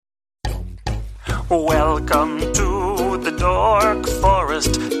Welcome to the Dork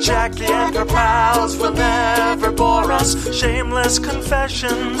Forest. Jackie and her pals will never bore us. Shameless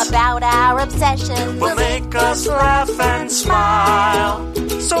confessions about our obsession will make us laugh and smile.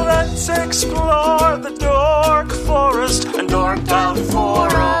 So let's explore the Dork Forest and dork out for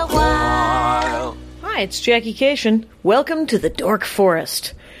a while. Hi, it's Jackie Cation. Welcome to the Dork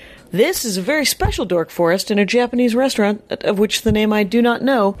Forest. This is a very special Dork Forest in a Japanese restaurant, of which the name I do not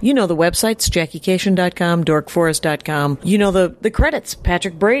know. You know the websites, JackieCation.com, DorkForest.com. You know the credits.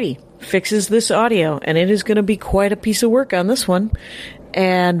 Patrick Brady fixes this audio, and it is going to be quite a piece of work on this one.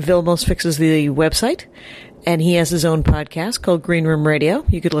 And Vilmos fixes the website, and he has his own podcast called Green Room Radio.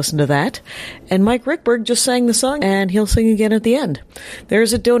 You could listen to that. And Mike Rickberg just sang the song, and he'll sing again at the end.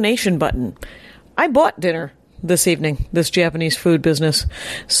 There's a donation button. I bought dinner this evening, this Japanese food business.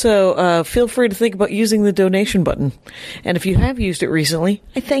 So feel free to think about using the donation button. And if you have used it recently,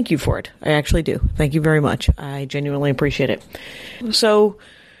 I thank you for it. I actually do. Thank you very much. I genuinely appreciate it. So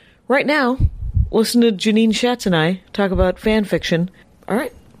right now, listen to Janine, Schatz, and I talk about fan fiction. All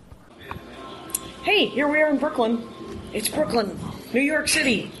right. Hey, here we are in Brooklyn. It's Brooklyn, New York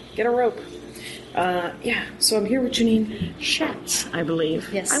City. Get a rope. So I'm here with Janine Schatz, I believe.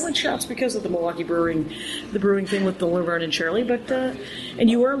 Yes. I went Schatz because of the Milwaukee brewing thing with the Laverne and Shirley, but, and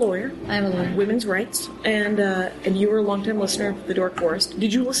you were a lawyer. I'm a lawyer. Women's rights, and you were a longtime listener of the Dork Forest.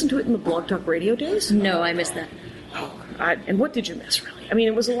 Did you listen to it in the Blog Talk Radio days? No, I missed that. Oh, and what did you miss, really? I mean,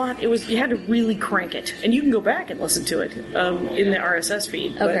 it was a lot. You had to really crank it, and you can go back and listen to it in the RSS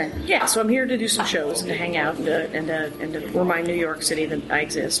feed. Okay. But, yeah, so I'm here to do some shows and to hang out and to remind New York City that I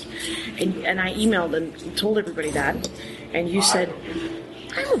exist. And I emailed and told everybody that, and you said,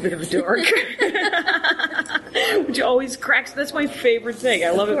 I'm a bit of a dork. Which always cracks. That's my favorite thing.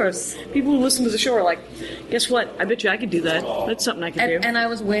 I love it. Of course. People who listen to the show are like, guess what? I bet you I could do that. That's something I could do. And I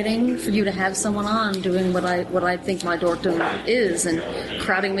was waiting for you to have someone on doing what I think my dorkdom is and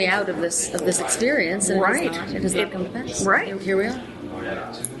crowding me out of this experience. And right. It has not come to pass. Right. Here we are.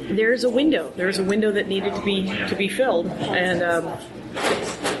 There's a window. There's a window that needed to be filled. And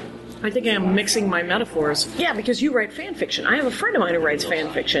I think I'm mixing my metaphors. Yeah, because you write fan fiction. I have a friend of mine who writes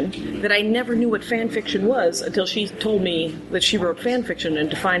fan fiction that I never knew what fan fiction was until she told me that she wrote fan fiction and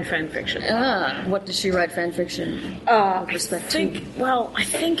defined fan fiction. What did she write fan fiction? I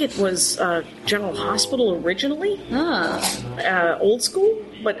think it was General Hospital originally. Old school,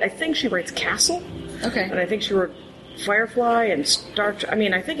 but I think she writes Castle. Okay. And I think she wrote Firefly and Star Trek. I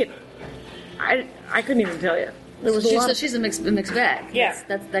mean, I think it... I couldn't even tell you. There was she's a mixed bag. Yeah.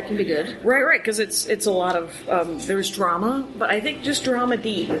 That can be good. Right, because it's a lot of, there's drama, but I think just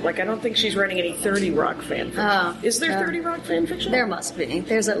drama-D. Like, I don't think she's writing any 30 Rock fan fiction. Is there 30 Rock fan fiction? There must be.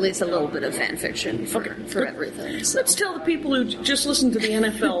 There's at least a little bit of fan fiction for everything. So. Let's tell the people who just listen to the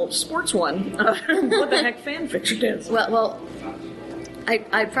NFL sports one what the heck fan fiction is. Well,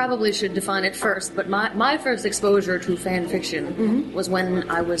 I probably should define it first, but my first exposure to fan fiction was when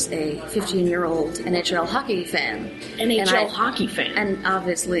I was a 15-year-old NHL hockey fan. Hockey fan? And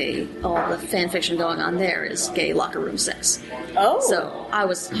obviously, all the fan fiction going on there is gay locker room sex. Oh. So I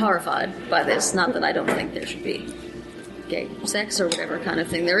was horrified by this. Not that I don't think there should be gay sex or whatever kind of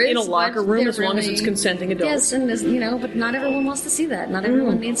thing there is. In a locker room, as long as it's consenting adults. Yes, and but not everyone wants to see that. Not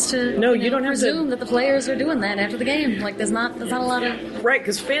everyone needs to. No, you don't have presume that the players are doing that after the game. Like there's not a lot of right,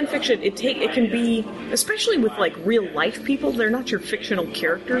 because fan fiction it can be, especially with like real life people. They're not your fictional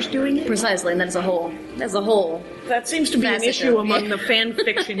characters doing it. Precisely, and that's a whole. That seems to be an issue among the fan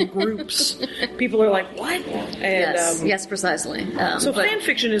fiction groups. People are like, what? And, yes, precisely. Fan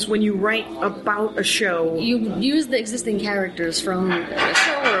fiction is when you write about a show. You use the existing characters from a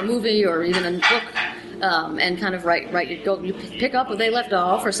show or a movie or even a book, and kind of you pick up where they left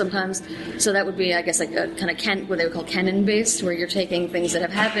off, or sometimes, so that would be, I guess, like a kind of what they would call canon-based, where you're taking things that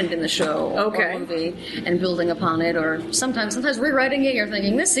have happened in the show or movie and building upon it, or sometimes rewriting it. You're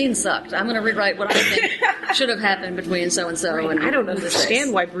thinking, this scene sucked. I'm going to rewrite what I think should have happened between so-and-so. Right. And I don't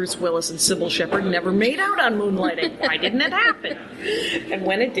understand why Bruce Willis and Sybil Shepherd never made out on Moonlighting. Why didn't it happen? And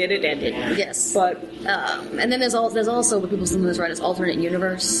when it did, it ended. Yes. But and then there's also what people sometimes write as alternate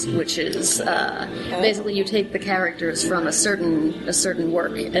universe, which is basically you take the characters from a certain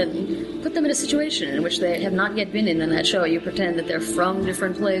work and put them in a situation in which they have not yet been in that show. You pretend that they're from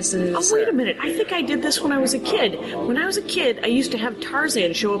different places. Oh, wait a minute. I think I did this when I was a kid. When I was a kid, I used to have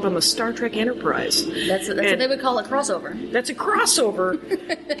Tarzan show up on the Star Trek Enterprise. That's what they would call a crossover. That's a crossover,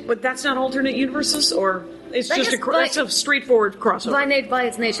 but that's not alternate universes, or... It's just it's a straightforward crossover. By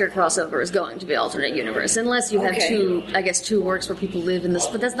its nature, crossover is going to be alternate universe, unless you have two works where people live in this.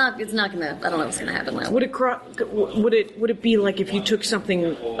 But it's not gonna. I don't know what's gonna happen now. Would it be like if you took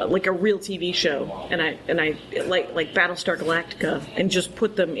something like a real TV show and I like Battlestar Galactica and just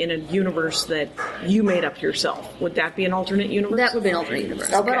put them in a universe that you made up yourself? Would that be an alternate universe? That would be an alternate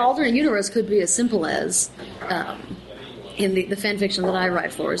universe. Okay. But alternate universe could be as simple as. In the fan fiction that I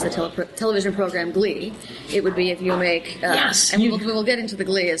write for is the television program Glee. It would be if you make and we will get into the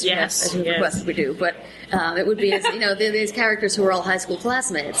Glee as you requested we do, but it would be these characters who are all high school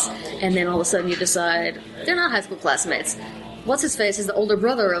classmates, and then all of a sudden you decide they're not high school classmates. What's his face is the older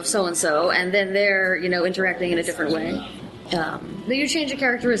brother of so and so, and then they're interacting in a different way. But you change a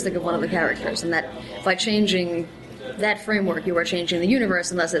characteristic of one of the characters, and that by changing that framework, you are changing the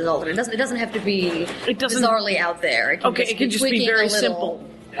universe unless it's altered. It doesn't have to be bizarrely out there. It can just be very simple.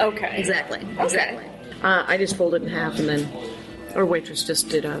 Okay. Exactly. I just folded it in half, and then our waitress just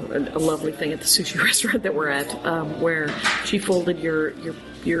did a lovely thing at the sushi restaurant that we're at, where she folded your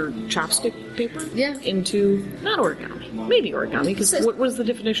chopstick paper into not origami, maybe origami. Because what was the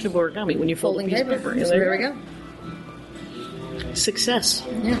definition of origami when you fold a piece of paper? There we go. Success.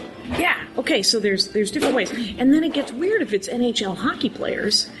 Yeah. Okay, so there's different ways. And then it gets weird if it's NHL hockey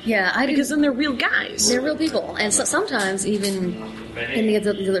players. Yeah, because then they're real guys. They're real people. And so sometimes even in the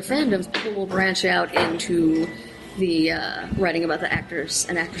other fandoms, people will branch out into the writing about the actors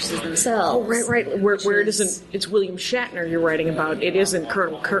and actresses themselves. Oh, right. Where it isn't, it's William Shatner you're writing about. It isn't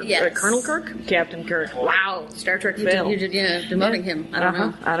Colonel Kirk. Yes. Colonel Kirk? Captain Kirk. Wow, Star Trek fail. You did demoting him. I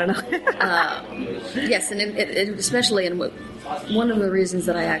don't know. Yes, and it especially in one of the reasons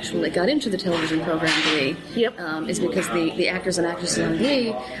that I actually got into the television program Glee is because the actors and actresses on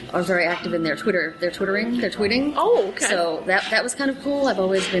Glee are very active in their tweeting. Oh, okay. So that was kind of cool. I've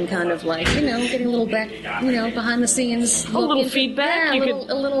always been kind of like, getting a little back, behind the scenes. A little feedback? A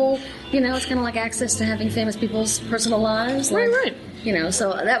little, it's kind of like access to having famous people's personal lives. Right.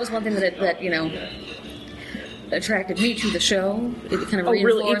 So that was one thing that attracted me to the show. It kind of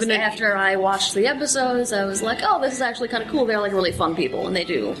reinforced after I watched the episodes. I was like, oh, this is actually kind of cool. They're like really fun people, and they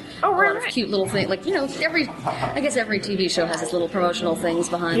do a lot of cute little things. Like, every TV show has its little promotional things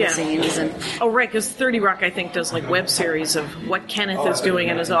behind the scenes. And because 30 Rock, I think, does like web series of what Kenneth is doing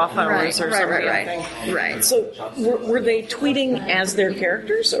in his off hours or something. Right. So were they tweeting as their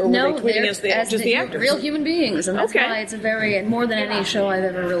characters, or were they tweeting as the actors? Real human beings, and that's why it's and more than any show I've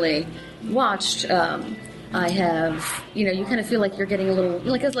ever really watched. I have, you kind of feel like you're getting a little,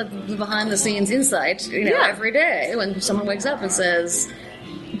 it's like the behind-the-scenes insight, every day when someone wakes up and says,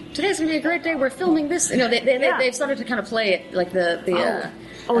 today's going to be a great day, we're filming this. They've started to kind of play it, like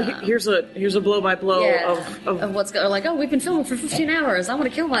here's a blow-by-blow of what's going on. Like, we've been filming for 15 hours, I want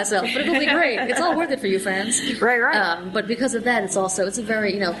to kill myself, but it'll be great. It's all worth it for you fans. Right. But because of that, it's a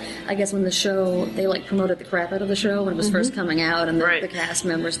very, I guess when the show, they promoted the crap out of the show when it was first coming out, and the cast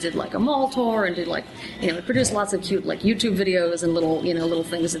members did a mall tour and did it produced lots of cute YouTube videos and little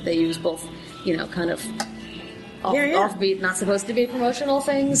things that they use both, kind of offbeat, not supposed to be promotional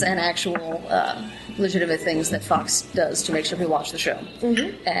things, and actual legitimate things that Fox does to make sure we watch the show.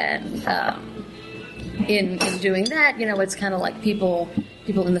 Mm-hmm. And in doing that, it's kind of like people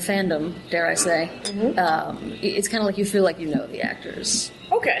in the fandom, dare I say, it's kind of like you feel like the actors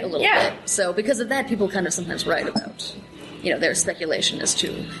a little bit. So because of that, people kind of sometimes write about there's speculation as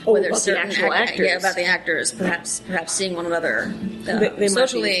to whether about the actual actors. Yeah, about the actors, perhaps seeing one another they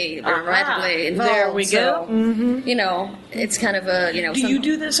socially or romantically involved. There we go. So, it's kind of a, Do you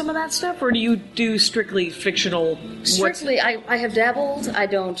do some of that stuff, or do you do strictly fictional? Strictly, I have dabbled. I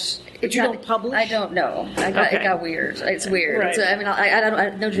don't. But you don't publish? I don't know. It got weird. It's weird. Right. I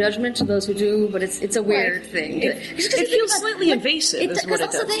no judgment to those who do, but it's a weird thing. It feels slightly invasive. Because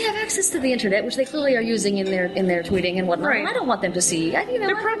also they have access to the internet, which they clearly are using in their tweeting and whatnot. Right. I don't want them to see.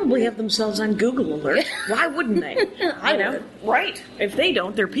 They probably have themselves on Google Alert. Why wouldn't they? I know. Right. If they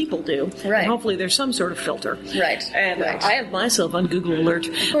don't, their people do. Right. And hopefully there's some sort of filter. Right. And I have myself on Google Alert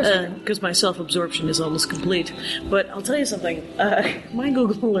because my self-absorption is almost complete. But I'll tell you something. My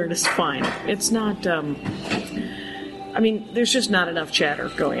Google Alert is fine. It's not. There's just not enough chatter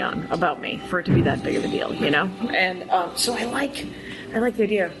going on about me for it to be that big of a deal, And so I like the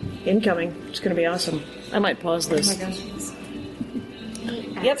idea. Incoming. It's going to be awesome. I might pause this. Oh my gosh.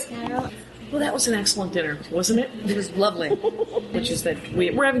 Yep. Well, that was an excellent dinner, wasn't it? It was lovely. Which is that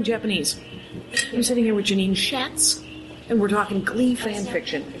we're having Japanese. I'm sitting here with Janine Schatz, and we're talking Glee fan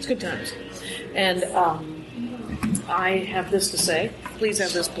fiction. It's good times. And I have this to say. Please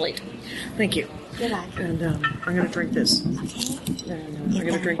have this plate. Thank you. Good luck. And I'm going to drink this. Okay. And I'm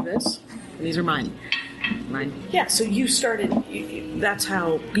going to drink this. And these are mine. mine. Yeah, so you started, that's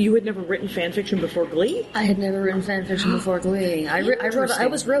how, you had never written fan fiction before Glee? I had never written fan fiction before Glee. I wrote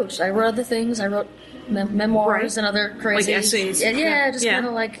other things. I wrote memoirs and other crazy... Like essays? Yeah, just kind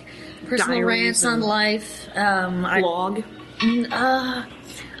of like personal Diaries rants on life. Blog?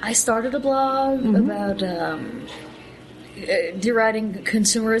 I started a blog about deriding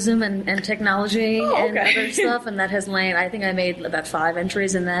consumerism and technology and other stuff, and that has lain... I think I made about 5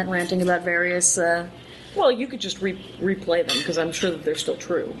 entries in that, ranting about various... Well, you could just replay them, because I'm sure that they're still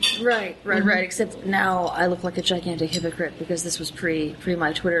true. Right. Except now I look like a gigantic hypocrite, because this was pre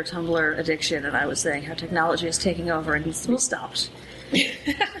my Twitter, Tumblr addiction, and I was saying how technology is taking over and needs to be stopped.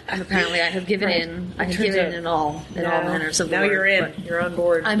 And apparently I have given in. I have given in all manners of now work, you're in. You're on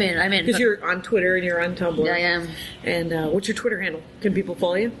board. I'm in. Because you're on Twitter and you're on Tumblr. Yeah, I am. And what's your Twitter handle? Can people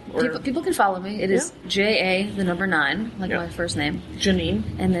follow you? Or? People can follow me. It is JA, the number 9, like my first name. Janine.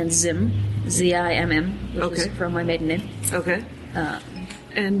 And then Zim, ZIMM, which is from my maiden name. Okay.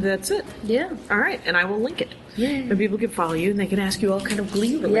 And that's it. Yeah. All right. And I will link it. Yeah. And people can follow you, and they can ask you all kind of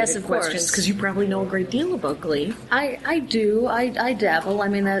Glee-related questions, because you probably know a great deal about Glee. I do. I dabble. I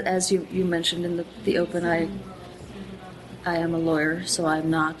mean, as you mentioned in the open, I am a lawyer, so I'm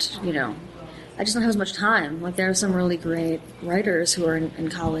not, I just don't have as much time. Like, there are some really great writers who are in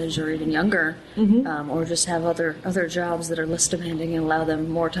college or even younger, or just have other jobs that are less demanding and allow them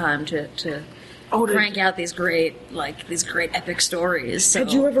more time to crank out these great epic stories. So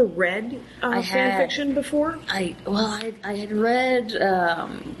had you ever read fan fiction before? I had read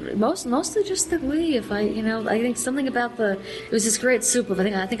mostly just the Glee. I think something about it was this great soup of.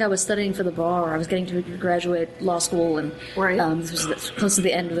 I think I was studying for the bar. I was getting to graduate law school, and this was close to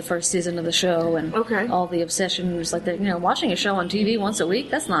the end of the first season of the show, and all the obsession was like watching a show on TV once a week.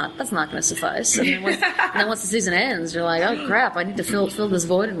 That's not going to suffice. And then once the season ends, you're like, oh crap, I need to fill this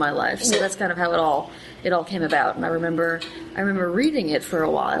void in my life. So that's kind of how it all came about. And I remember reading it for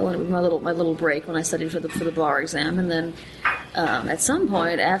a while, and it was my little break when I studied for the bar exam. And then at some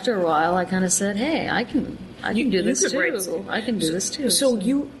point after a while, I kind of said, hey, I can do this too. I can do this too. So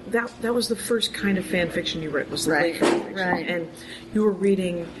that was the first kind of fan fiction you read, was the Glee fan fiction. Right. And you were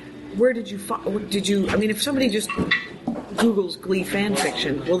reading. Where did you find? I mean, if somebody just Googles Glee fan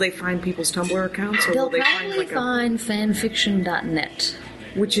fiction, will they find people's Tumblr accounts, or They'll will they probably find fanfiction.net.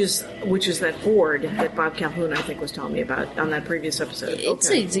 Which is that board that Bob Calhoun, I think, was telling me about on that previous episode. It's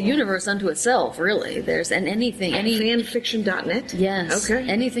a universe unto itself, really. There's fanfiction.net? Yes. Okay.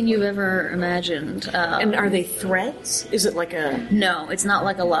 Anything you've ever imagined. And are they threads? Is it like a... No, it's not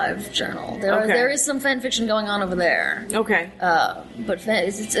like a live journal. There is some fan fiction going on over there. Okay. But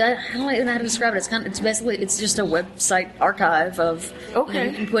it's I don't even know how to describe it. It's just a website archive of...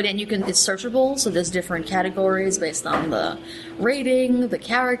 Okay. You can put in, it's searchable, so there's different categories based on the rating, the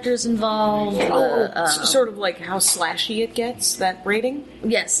characters involved. Sort of like how slashy it gets, that rating?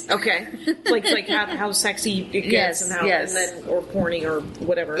 Yes. Okay. like how sexy it gets, and then or porny or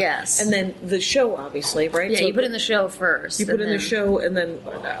whatever. Yes. And then the show, obviously, right? Yeah, so you put in the show first. You put in the show, and then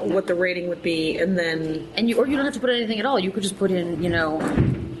what the rating would be, and then... Or you don't have to put anything at all. You could just put in,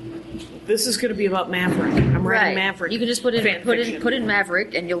 This is going to be about Maverick. I'm writing Maverick. You can just put in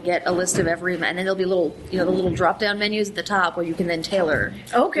Maverick, and you'll get a list of every, and then there'll be the little drop down menus at the top where you can then tailor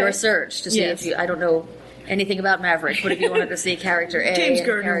your search to see if you. I don't know anything about Maverick, but if you wanted to see character A, James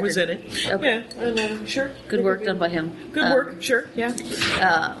Gardner was in it. Okay. Yeah, sure. Good work done by him. Good work, sure. Yeah.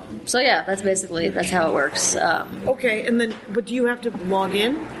 So yeah, that's how it works. Okay, and then, but do you have to log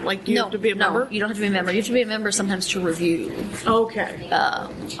in? Like, do you have to be a member? No, you don't have to be a member. You have to be a member sometimes to review. Okay.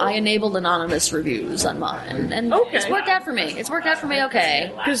 I enabled anonymous reviews on mine, and it's worked out for me.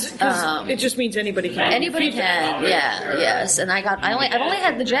 Okay. Because it just means anybody can. Anybody can. Yeah. Yes. And I've only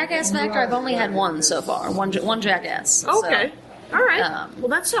had the jackass factor. I've only had one so far. One jackass. Okay. So, all right. Well,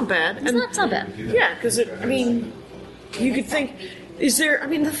 that's not bad. It's not bad. Yeah, because you could think. Is there? I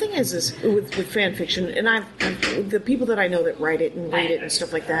mean, the thing is with fan fiction, and the people that I know that write it and read it and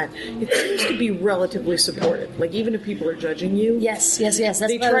stuff like that, it seems to be relatively supportive. Like, even if people are judging you, yes,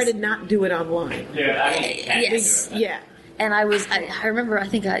 they try to not do it online. Yes. And I remember, I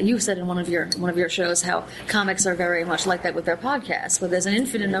think you said in one of your shows how comics are very much like that with their podcasts, where there's an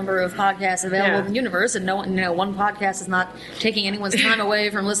infinite number of podcasts available in the universe, and one podcast is not taking anyone's time away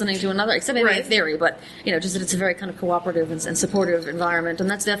from listening to another, except maybe in theory, but just that it's a very kind of cooperative and supportive environment, and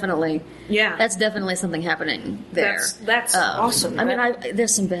that's definitely something happening there. That's awesome. I mean,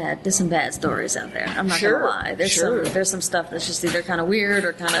 there's some bad stories out there. I'm not gonna lie. There's some stuff that's just either kind of weird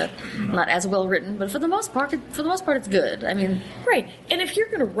or kind of not as well written, but for the most part, it's good. I mean, right. And if you're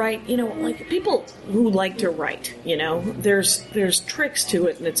going to write, like people who like to write, there's tricks to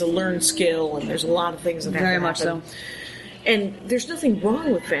it, and it's a learned skill, and there's a lot of things that have very to much happen. so. And there's nothing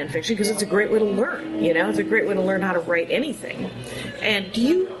wrong with fan fiction because it's a great way to learn. It's a great way to learn how to write anything. And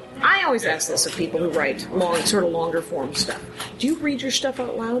I always ask this of people who write sort of longer form stuff. Do you read your stuff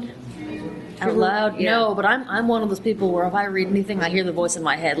out loud? Out loud? Yeah. No, but I'm one of those people where if I read anything, I hear the voice in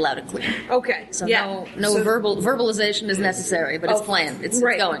my head loud and clear. Okay. So verbalization is necessary, but it's planned. It's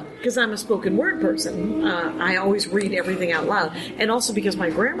going. Because I'm a spoken word person, I always read everything out loud. And also because my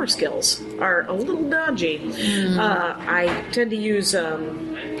grammar skills are a little dodgy, I tend to use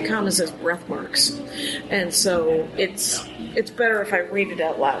commas as breath marks. And so it's better if I read it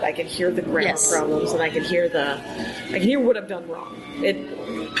out loud. I can hear the grammar problems, and I can hear what I've done wrong.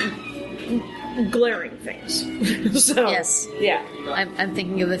 Glaring things. So, yes. Yeah. I'm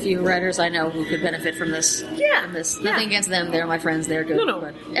thinking of a few writers I know who could benefit from this. Yeah. Nothing against them. They're my friends. They're good. No.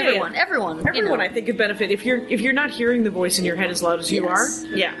 But everyone. Everyone, I think, could benefit. If you're not hearing the voice in your head as loud as you are,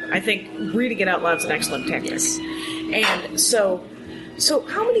 I think reading it out loud is an excellent tactic. Yes. And so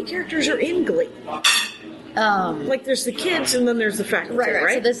how many characters are in Glee? Like there's the kids and then there's the faculty,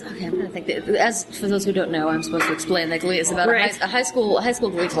 right? So I'm going to think that, as for those who don't know, I'm supposed to explain that Glee is about a high school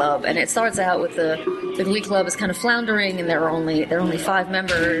Glee club, and it starts out with the Glee club is kind of floundering, and there are only 5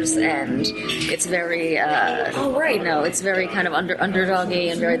 members, and it's very it's very kind of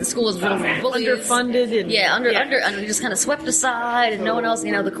underdoggy, and the school is full of bullies, underfunded, and and just kind of swept aside, and no one else.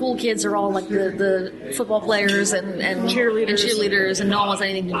 The cool kids are all like the football players and cheerleaders, and no one wants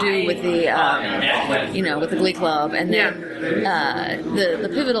anything to do with the with the Glee Club, and then the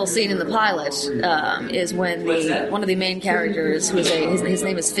pivotal scene in the pilot is when one of the main characters, his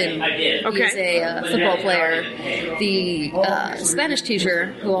name is Finn, he's a football player. The Spanish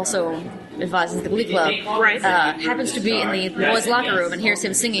teacher, who also advises the Glee Club, happens to be in the boys' locker room and hears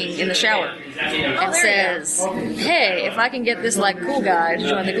him singing in the shower, and says, "Hey, if I can get this cool guy to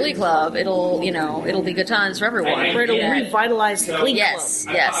join the Glee Club, it'll be good times for everyone. Right, it'll revitalize the Glee Club."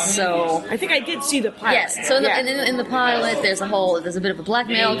 Yes. So I think I did see the pilot. Yes. So in the pilot, there's a bit of a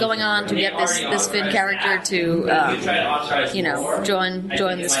blackmail going on to get this Finn character to join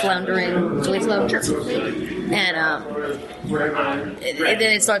this floundering Glee Club, and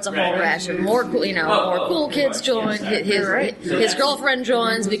then it starts a whole rash of more cool kids join. His girlfriend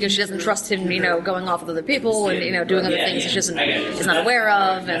joins because she doesn't trust him, going off with other people and doing other things she's not aware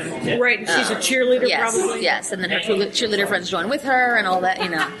of. And she's a cheerleader, probably. Yes, and then her cheerleader friends join with her and all that.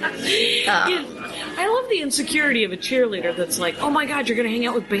 I love the insecurity of a cheerleader that's like, "Oh my God, you're going to hang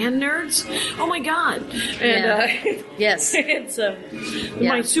out with band nerds? Oh my God!" And yes, it's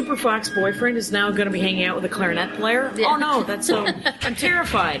my Super Fox boyfriend is now going to be hanging out with a clarinet player. Yeah. Oh no, that's so. I'm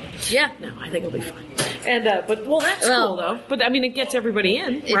terrified. Yeah, no, I think it'll be fine. And that's cool though. But I mean, it gets everybody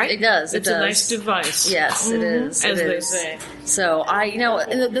in, right? It does. It's a nice device. Yes, it is. As they say. So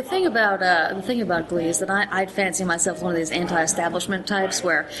the thing about Glee is that I'd fancy myself as one of these anti-establishment types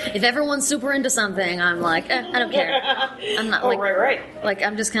where if everyone's super into something, I'm like, I don't care. I'm not like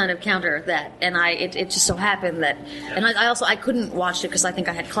I'm just kind of counter that. And it just so happened that, and I couldn't watch it because I think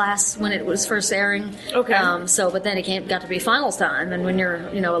I had class when it was first airing. Okay. But then it got to be finals time, and when you're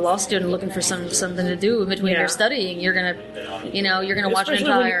a law student looking for something to do in between your studying, you're gonna watch an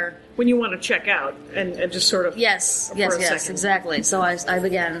entire. When you want to check out and just sort of yes, exactly. So I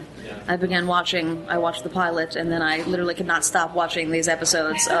began watching. I watched the pilot, and then I literally could not stop watching these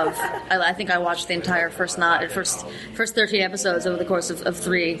episodes of. I think I watched the entire first 13 episodes over the course of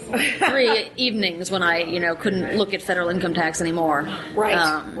three evenings when I couldn't look at federal income tax anymore.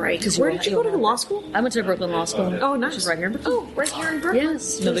 Right. Where did you go to law school? I went to Brooklyn Law School. Oh, nice. Which is right here in Brooklyn. Oh, right here in Brooklyn.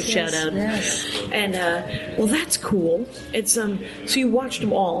 Yes. Another shout out. Yes. And that's cool. It's so you watched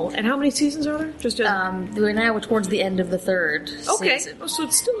them all. And how many seasons are there? We're now towards the end of the third season. Oh, so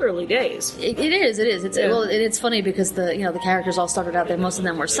it's still early days. It is. It's funny because the characters all started out there. Most of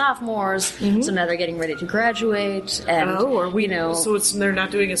them were sophomores, so now they're getting ready to graduate. And, so they're not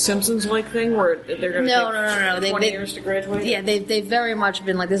doing a Simpsons-like thing where they're going to take 20 years to graduate? Yeah, they've very much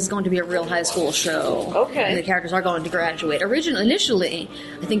been like, this is going to be a real high school show. Okay. And the characters are going to graduate. Initially,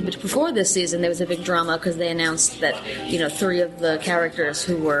 I think before this season, there was a big drama because they announced that, 3 of the characters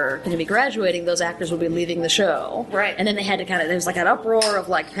who were going to be graduating, those actors would be leaving the show. Right. And then they had to there was an uproar of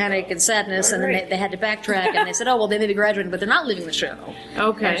panic and sadness, and then they had to backtrack, and they said, oh, well, they may be graduating, but they're not leaving the show.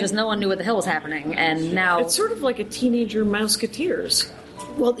 Okay. Because no one knew what the hell was happening, and now... It's sort of like a teenager Mouseketeers.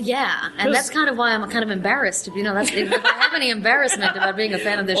 Well, yeah, and that's kind of why I'm kind of embarrassed. If I have any embarrassment about being a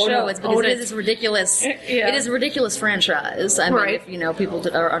fan of this show, it's because it is this ridiculous. Yeah. It is a ridiculous franchise. I mean, if people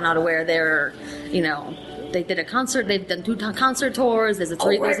are not aware, they're they did a concert. They've done 2 concert tours. There's a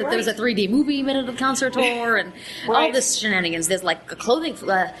there was a 3D movie minute of concert tour, and all this shenanigans. There's like a clothing.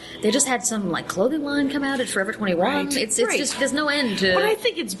 They just had some like clothing line come out at Forever 21. Right. It's just there's no end to. But I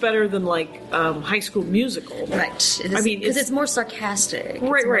think it's better than like High School Musical. Right. Because it's more sarcastic.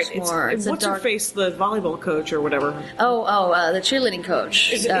 Right. It's what's her face? The volleyball coach or whatever. The cheerleading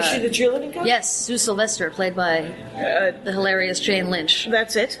coach. Is she the cheerleading coach? Yes, Sue Sylvester, played by the hilarious Jane Lynch.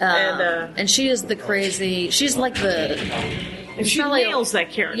 That's it. And she is the crazy. She's like the. And she nails that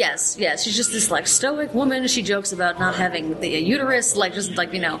character. Yes. She's just this like stoic woman. She jokes about not having the uterus, like just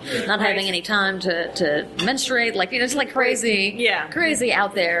like not having any time to menstruate, like it's like crazy, crazy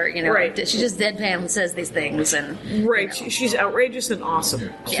out there. Right. She just deadpan says these things, and she's outrageous and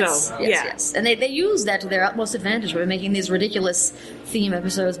awesome. Yes. And they use that to their utmost advantage by making these ridiculous theme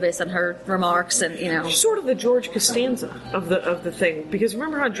episodes based on her remarks, and She's sort of the George Costanza of the thing, because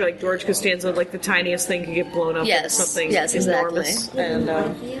remember how like George Costanza, like the tiniest thing could get blown up into something exactly. And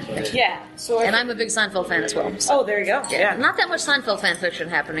and I'm a big Seinfeld fan as well. So. Oh, there you go. Yeah. Not that much Seinfeld fan fiction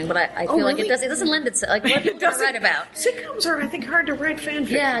happening, but I feel like it doesn't lend itself. Like what to write about. Sitcoms are, I think, hard to write fan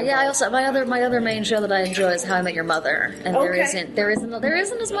fiction. Yeah. I also my other main show that I enjoy is How I Met Your Mother, and there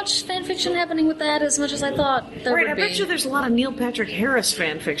isn't as much fan fiction happening with that as much as I thought there would be. I bet you there's a lot of Neil Patrick Harris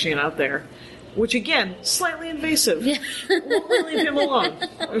fan fiction out there. Which, again, slightly invasive. Yeah. We'll leave him alone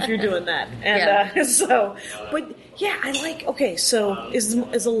if you're doing that. And but yeah, I like, okay, so is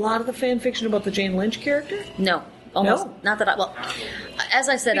a lot of the fan fiction about the Jane Lynch character? No. Almost. No? Not that as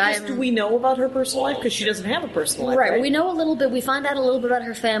I said, do we know about her personal life? Because she doesn't have a personal life, right? We know a little bit. We find out a little bit about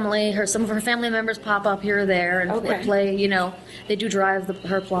her family. Some of her family members pop up here or there and play, they do drive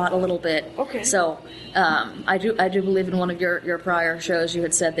her plot a little bit. Okay. So, I do believe in one of your prior shows you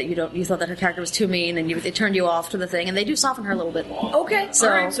had said that you thought that her character was too mean and it turned you off to the thing, and they do soften her a little bit. Okay. So,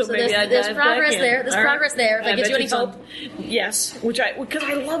 all right. So maybe there's progress there. There's progress there. If that gives you any hope. Yes. Because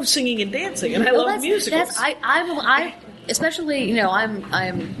I love singing and dancing and I love musicals. I especially,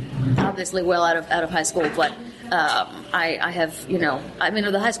 I'm obviously well out of high school, but I have,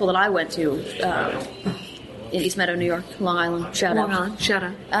 the high school that I went to in East Meadow, New York, Long Island, shout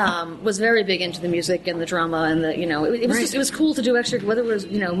out, was very big into the music and the drama and the, it was cool to do whether it was,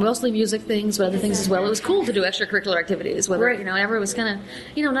 mostly music things, but other things as well. It was cool to do extracurricular activities, whether, everyone was kind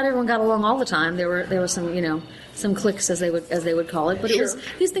of, not everyone got along all the time. There were some cliques as they would call it, but it was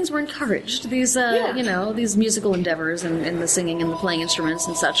these things were encouraged. These these musical endeavors and the singing and the playing instruments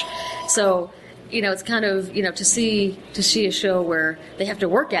and such. So it's kind of to see a show where they have to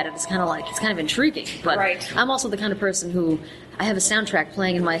work at it. It's kind of intriguing. But I'm also the kind of person who I have a soundtrack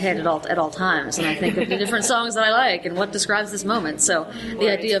playing in my head at all times, and I think of the different songs that I like and what describes this moment. So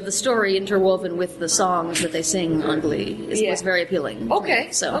the idea of the story interwoven with the songs that they sing on Glee was very appealing. Okay,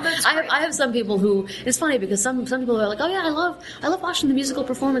 so I have some people who, it's funny because some people are like, oh yeah, I love watching the musical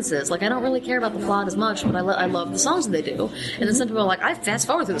performances. Like I don't really care about the plot as much, but I love the songs that they do. And then some people are like, I fast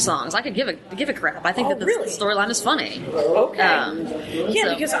forward through the songs. I could give a crap. I think that the storyline is funny.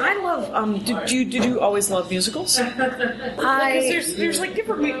 Okay. Because I love. Did you always love musicals? Because there's like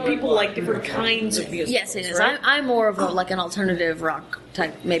different people like different kinds of musicals. Yes, it is. Right? I'm more of an alternative rock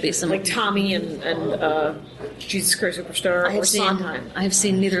type, maybe some like Tommy and Jesus Christ Superstar or Sondheim. I have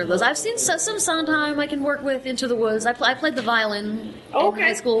seen neither of those. I've seen some Sondheim I can work with. Into the Woods. I played the violin in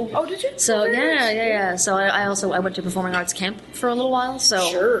high school. Oh, did you? So yeah. So I went to performing arts camp for a little while. So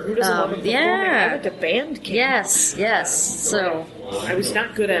sure, who doesn't love performing? I went to band camp. Yes. So. I was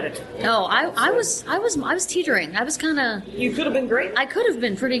not good at it. No, I was teetering. I was kind of. You could have been great. I could have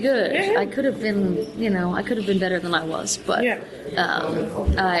been pretty good. Yeah. I could have been, I could have been better than I was. But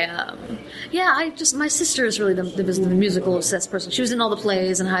my sister is really the musical obsessed person. She was in all the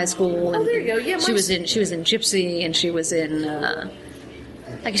plays in high school. And there you go. Yeah, she was in Gypsy, and she was in.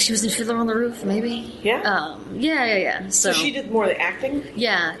 I guess she was in Fiddler on the Roof, maybe. Yeah. Yeah. So she did more of the acting.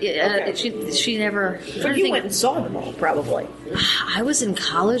 Yeah. Okay. She never. But you went and saw them all, probably. I was in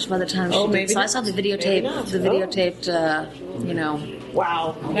college by the time she did. So I saw the videotape.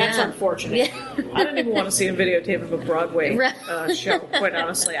 Wow, that's unfortunate. Yeah. I didn't even want to see a videotape of a Broadway show. Quite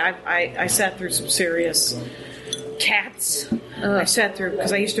honestly, I sat through some serious Cats. I sat through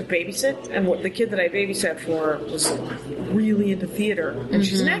because I used to babysit, and the kid that I babysat for was really into theater, and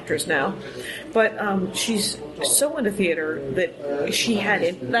she's an actress now. But she's so into theater that she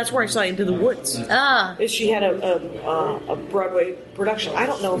had. That's where I saw Into the Woods. She had a Broadway production. I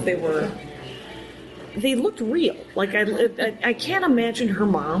don't know if they were. they looked real. Like I can't imagine her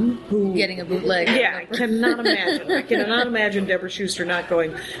mom who getting a bootleg. Yeah, I cannot imagine. I cannot imagine Deborah Schuster not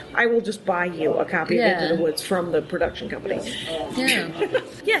going, I will just buy you a copy of Into the Woods from the production company. Yeah.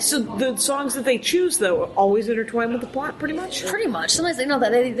 Yeah, so the songs that they choose, though, always intertwine with the plot, pretty much? Pretty much. Sometimes they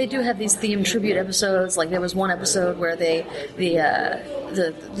do have these themed tribute episodes. Like there was one episode where the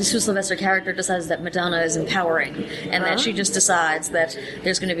Sue Sylvester character decides that Madonna is empowering, and that she just decides that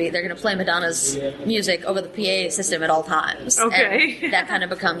they're going to play Madonna's music over the PA system at all times. Okay. And that kind of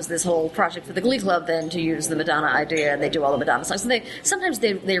becomes this whole project for the Glee Club then to use the Madonna idea, and they do all the Madonna songs. And sometimes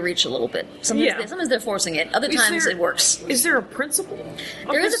they reach a little bit. Sometimes they're forcing it. Other times it works. Is there a principal?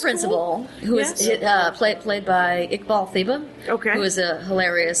 There is a principal who is played by Iqbal Thiba, who is a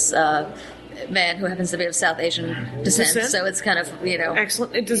hilarious man who happens to be of South Asian descent. So it's kind of,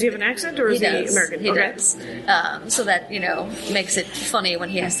 Excellent. Does he have an accent, or is he American? He does. So that, makes it funny when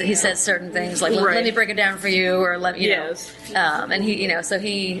he says certain things like, let me break it down for you, or let me, and he, so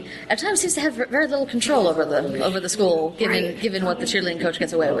he at times seems to have very little control over the school, given what the cheerleading coach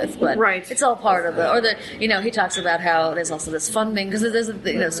gets away with. But it's all part of he talks about how there's also this funding, because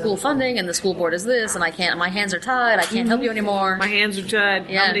there's school funding, and the school board is this, and my hands are tied, I can't help you anymore. My hands are tied.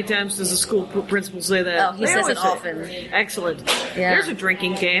 Yeah. How many times does the school principal say that? Oh, he says it often. Excellent. Yeah. There's a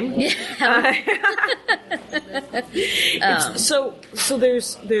drinking game. Yeah. So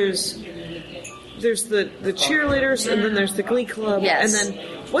there's the cheerleaders, and then there's the Glee Club, and then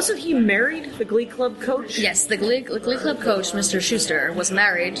wasn't he married, the Glee Club coach? Yes, the Glee Club coach, Mr. Schuster, was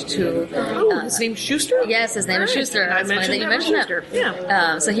married to... his name's Schuster? Yes, his name is Schuster. That's funny that you mentioned that.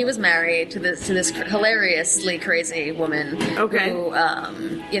 Yeah. So he was married to this hilariously crazy woman who,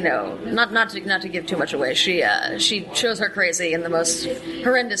 not to give too much away, she shows her crazy in the most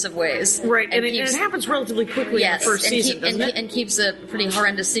horrendous of ways. Right, and it happens relatively quickly in the first season, doesn't it? And keeps a pretty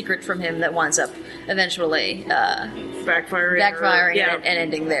horrendous secret from him that winds up eventually... backfiring and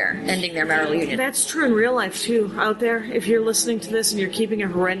ending their marital union. That's true in real life too. Out there, if you're listening to this and you're keeping a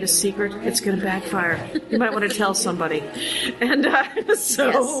horrendous secret, it's going to backfire. You might want to tell somebody. And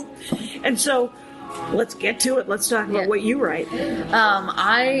so let's get to it. Let's talk about what you write.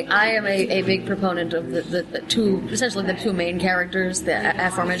 I am a big proponent of the two main characters, the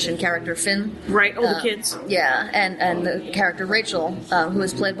aforementioned character Finn. Right, the kids. Yeah, and the character Rachel, who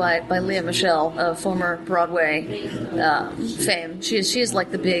is played by Leah Michele, of former Broadway fame. She is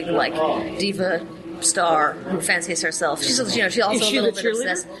like the big diva star who fancies herself. She's also is she a little the bit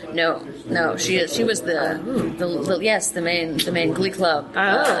obsessed. No, she is. She was the main Glee Club.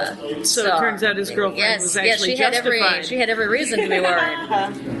 So it turns out his girlfriend was actually justified. She had every reason to be worried.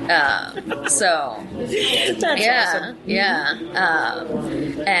 That's awesome.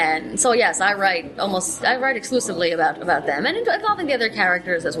 And so I write exclusively about them, and involving the other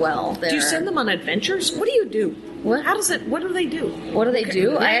characters as well. Do you send them on adventures? What do you do? What? What do they do? What do they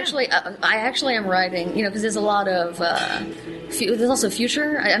do? Yeah. I actually am writing, because there's a lot of, there's also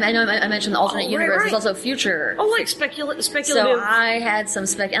future. I mentioned the alternate universe. Right. There's also future. Oh, like speculative. So I had some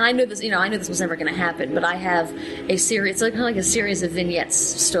and I knew this, was never going to happen, but I have a series, it's kind of like a series of vignettes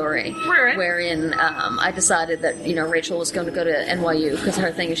story, wherein I decided that, Rachel was going to go to NYU, because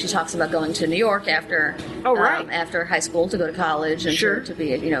her thing is she talks about going to New York after high school to go to college and to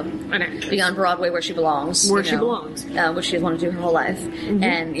be, be on Broadway where she belongs. Which she has wanted to do her whole life.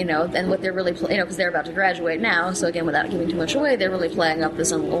 And and what they're really because they're about to graduate now, so again, without giving too much away, they're really playing up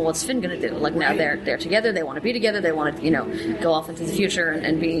this on, well, what's Finn going to do? Like, now they're together, they want to be together, they want to go off into the future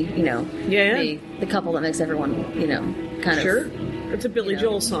and be be the couple that makes everyone kind of. It's a Billy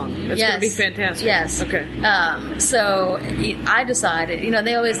Joel song. It's going to be fantastic. Yes. Okay. So I decided,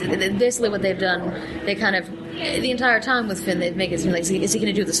 they always, basically what they've done, they kind of, the entire time with Finn, they make it seem like, is he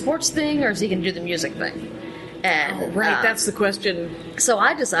going to do the sports thing, or is he going to do the music thing? And that's the question. So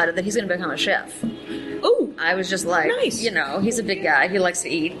I decided that he's going to become a chef. Oh, I was just like, nice. He's a big guy. He likes to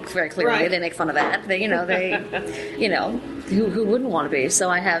eat, very clearly. Right. They make fun of that. They, who wouldn't want to be? So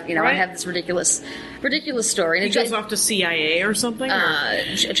I have, I have this ridiculous story. And he goes off to CIA or something?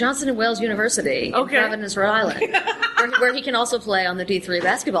 Johnson and Wales University in Providence, Rhode Island, where he can also play on the D3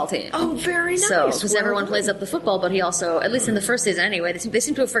 basketball team. Oh, very nice. So, because everyone plays up the football, but he also, at least in the first season anyway, they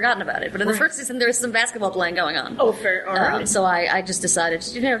seem to have forgotten about it. But in the first season, there is some basketball playing going on. Oh, fair. All right. So I just decided,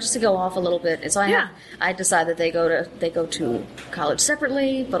 just to go off a little bit. And so I decided they go to college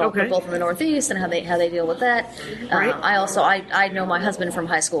separately, but both in the Northeast, and how they deal with that. I know my husband from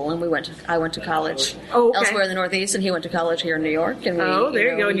high school, and I went to college elsewhere in the Northeast, and he went to college here in New York. And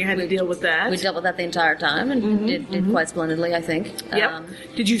there you go, and you had to deal with that. We dealt with that the entire time, and did quite splendidly, I think. Yep.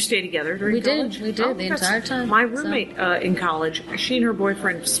 Did you stay together during college? We did the entire time. My roommate in college, she and her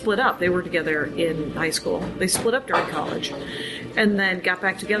boyfriend split up. They were together in high school. They split up during college, and then got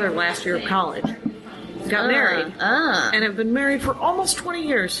back together last year of college. Got married, and have been married for almost 20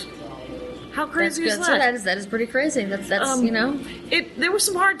 years. How crazy is that? So that is pretty crazy. That's There were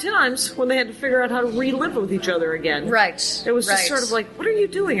some hard times when they had to figure out how to relive with each other again. Right. It was just sort of like, what are you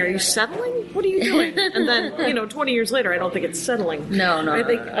doing? Are you settling? What are you doing? And then 20 years later, I don't think it's settling. No. I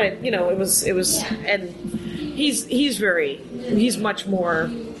think it was, and he's much more.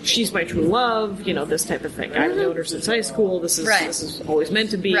 She's my true love. This type of thing. I've known her since high school. This is always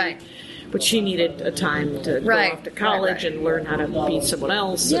meant to be. Right. But she needed a time to go off to college and learn how to be someone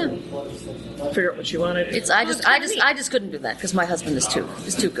else and figure out what she wanted. I just couldn't do that because my husband is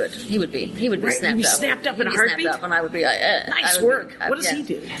too good. He would be snapped up in a heartbeat. Snapped up, and I would be nice work. What does he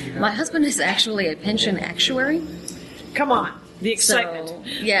do? My husband is actually a pension actuary. Come on. The excitement. So,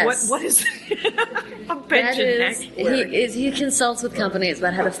 yes. What is a pension actuary? He consults with companies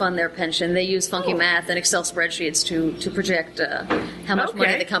about how to fund their pension. They use funky math and Excel spreadsheets to project how much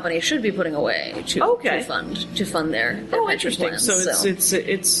money the company should be putting away to fund their pension interesting. plans. So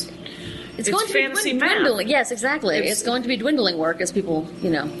it's going to fantasy be dwindling. Yes, exactly. It's going to be dwindling work as people,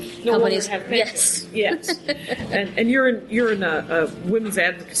 companies have pensions. Yes. and you're in a women's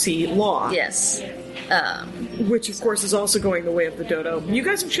advocacy law. Yes. Which, of course, is also going the way of the dodo. You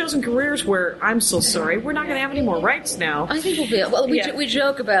guys have chosen careers where, I'm so sorry, we're not going to have any more rights now. I think we'll be. Well, we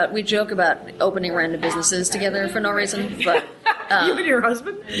joke about opening random businesses together for no reason, but you and your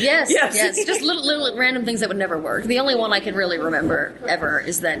husband? Yes. Just little random things that would never work. The only one I can really remember ever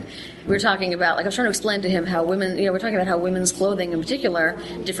is that we were talking about, I was trying to explain to him how we're talking about how women's clothing in particular,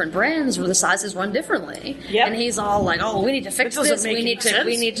 different brands where the sizes run differently, and he's all like, "Oh, we need to fix this. We need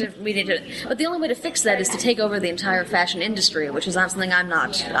to." But the only way to fix that is to take over the entire fashion industry, which is something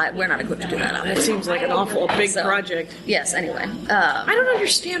we're not equipped to do that. That seems like an awful big project. Yes. Anyway, I don't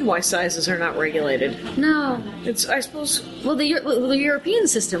understand why sizes are not regulated. No, it's, I suppose. Well, the European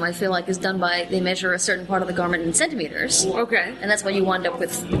system, I feel like, is done by they measure a certain part of the garment in centimeters. Okay, and that's why you wind up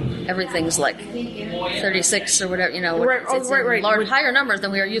with everything's like 36 or whatever. Right. Large, higher numbers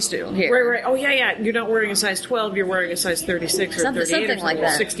than we are used to here. Right. Oh yeah. You're not wearing a size 12. You're wearing a size 36 or 38 something or like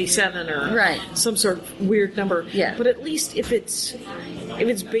that. 67 or some sort of weird number. Yeah. But at least if it's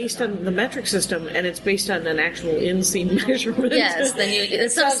based on the metric system and it's based on an actual in-seam measurement. Yes, then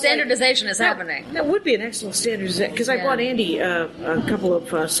some standardization is happening. That would be an excellent standardization because I bought Andy a couple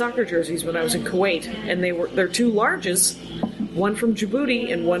of soccer jerseys when I was in Kuwait, and they're two larges. One from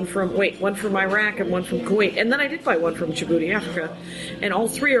Djibouti and one from Iraq and one from Kuwait. And then I did buy one from Djibouti, Africa. And all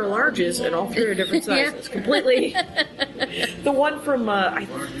three are larges and all three are different sizes. Completely. The one from, I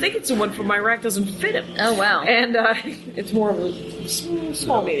think it's the one from Iraq doesn't fit him. Oh, wow. And it's more of a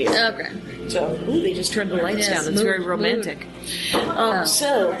small medium. Okay. So, they just turned the lights down. It's very romantic.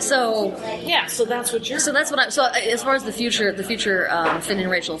 So that's what you're... So as far as the future Finn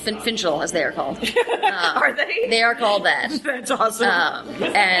and Rachel, Finchel, as they are called. Are they? They are called that. That's awesome.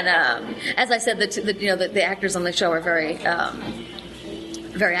 As I said, the actors on the show are very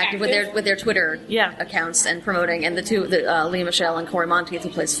active with their Twitter accounts and promoting. And Leah Michelle and Corey Monteith, who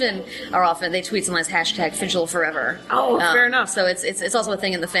plays Finn, they tweet sometimes hashtag Finchel forever. Oh, fair enough. So it's also a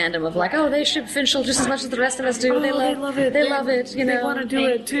thing in the fandom of like, they ship Finchel just as much as the rest of us do. They love it. They love it. They want to do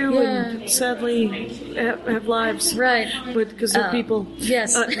it too, and sadly have lives. Right. But because they're people.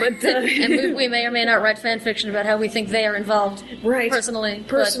 Yes. And we may or may not write fan fiction about how we think they are involved. Right. Personally,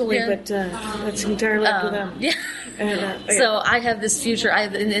 but that's entirely up to them. Yeah. So I have this future.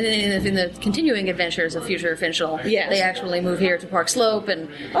 In the continuing adventures of future Finchel, they actually move here to Park Slope, and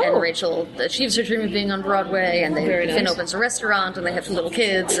Rachel achieves her dream of being on Broadway, and Finn opens a restaurant, and they have two little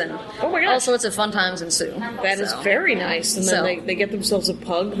kids, and all sorts of fun times ensue. That is very nice. And then they get themselves a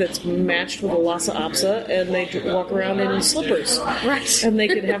pug that's matched with a Lhasa Apso, and they walk around in slippers. Right. And they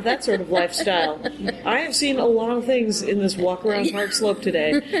can have that sort of lifestyle. I have seen a lot of things in this walk around Park Slope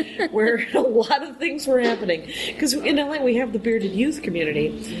today, where a lot of things were happening. Because in LA we have the bearded youth community,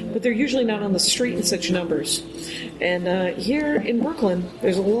 but they're usually not on the street in such numbers. And here in Brooklyn,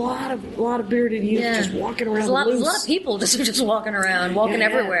 there's a lot of bearded youth just walking around. There's a lot of people just walking around, walking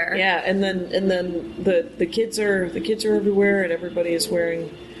everywhere. Yeah, and then the kids are everywhere, and everybody is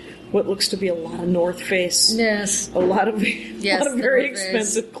wearing what looks to be a lot of North Face. Yes, a lot of very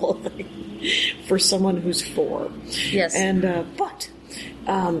expensive clothing for someone who's 4. Yes, and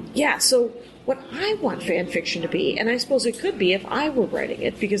so what I want fan fiction to be, and I suppose it could be if I were writing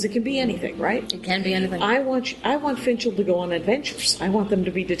it, because it can be anything, right? It can be anything. I want Finchel to go on adventures. I want them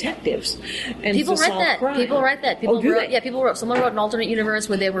to be detectives. And People to write solve that. crime. People write that. People do wrote, they? yeah, people wrote. Someone wrote an alternate universe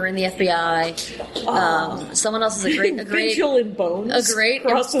where they were in the FBI. Someone else is a great Finchel and Bones. a great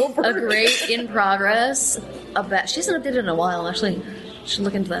crossover. a great in progress about. She hasn't updated in a while, actually. Should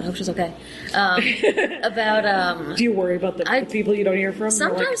look into that. Hope she's okay. About Do you worry about the people you don't hear from?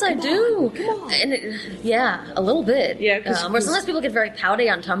 sometimes You're I like, do. Come on. And yeah, a little bit. Yeah, 'cause- where sometimes people get very pouty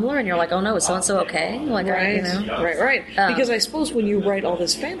on Tumblr, and you're like, oh no, is so and so okay? Like, Right, right. Um, Because I suppose when you write all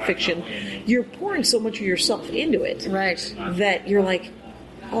this fan fiction, you're pouring so much of yourself into it, right. that you're like,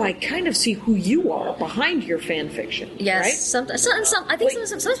 oh, I kind of see who you are behind your fan fiction. Yes, right? I think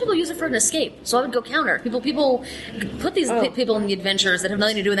sometimes people use it for an escape. So I would go counter. People put these people in the adventures that have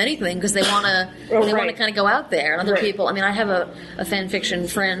nothing to do with anything because they want to right. kind of go out there. And other Right. people. I mean, I have a fan fiction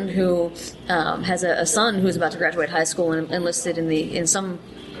friend who has a son who's about to graduate high school and enlisted in some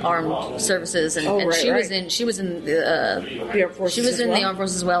armed services, and, and right, she was right. in the Armed Forces she was as in well? the armed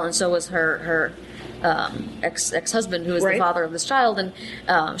forces as well, and so was her ex-husband, who is Right. the father of this child,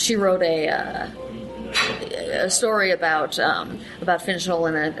 and she wrote a story about Finchel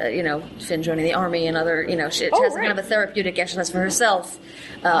and Finn joining the army and other she has right. kind of a therapeutic exercise for herself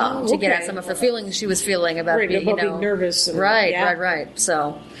to get at some of the feelings she was feeling about Right, being, about being nervous and- right, yeah. right.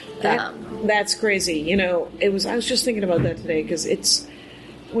 So That's crazy. I was just thinking about that today because it's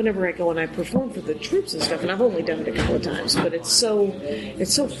whenever I go and I perform for the troops and stuff, and I've only done it a couple of times, but it's so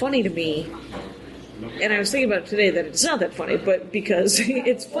funny to me. And I was thinking about it today that it's not that funny, but because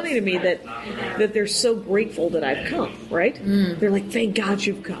it's funny to me that they're so grateful that I've come, right? They're like, thank God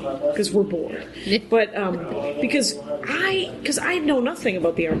you've come, because we're bored. But because I know nothing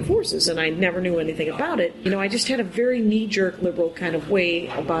about the armed forces, and I never knew anything about it. I just had a very knee-jerk liberal kind of way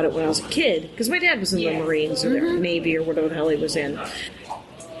about it when I was a kid, because my dad was in the Marines or the Navy or whatever the hell he was in.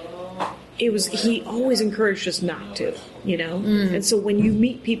 He always encouraged us not to, And so when you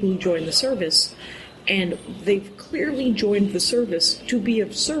meet people who join the service, and they've clearly joined the service to be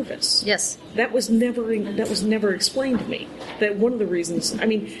of service. yes, That was never explained to me. That one of the reasons,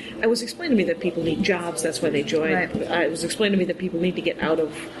 it was explained to me that people need jobs, that's why they join. Right. It was explained to me that people need to get out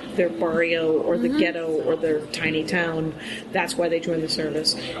of their barrio or the ghetto or their tiny town. That's why they join the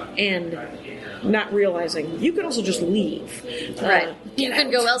service. And not realizing you could also just leave. right. You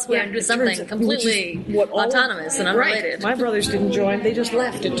could go elsewhere and do something completely autonomous and unrelated. Right. My brothers didn't join; they just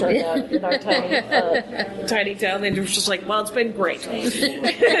left. It turned out in our tiny town. They were just like, "Well, it's been great.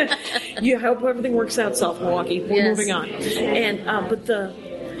 You hope everything works out, South Milwaukee. We're Yes. moving on." And but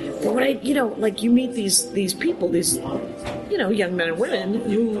when you meet these people, these young men and women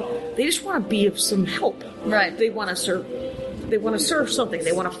who they just want to be of some help. Right. They want to serve. They want to serve something.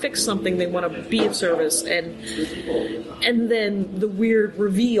 They want to fix something. They want to be of service. And then the weird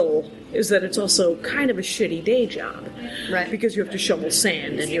reveal is that it's also kind of a shitty day job. Right. Because you have to shovel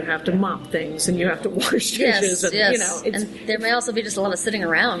sand and you have to mop things and you have to wash dishes. Yes, and, yes. it's, And there may also be just a lot of sitting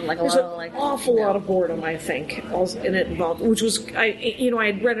around, like a there's lot an of like awful lot of boredom, I think, in it involved. Which was, I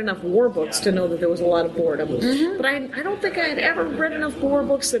had read enough war books to know that there was a lot of boredom. Mm-hmm. But I don't think I had ever read enough war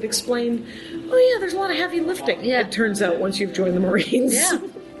books that explained, oh yeah, there's a lot of heavy lifting. Yeah. It turns out once you've joined the Marines. Yeah.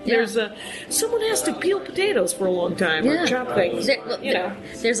 There's someone has to peel potatoes for a long time or chop things.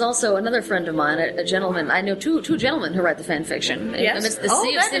 There's also another friend of mine, a gentleman. I know two gentlemen who write the fan fiction. Yes? And it's the Oh,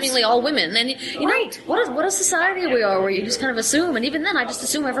 sea of that is- seemingly all women. And you Right. know what a society we are, where you just kind of assume. And even then, I just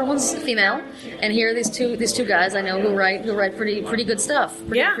assume everyone's female. And here are these two guys I know who write pretty good stuff.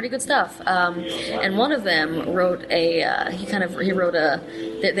 Pretty good stuff. And one of them wrote there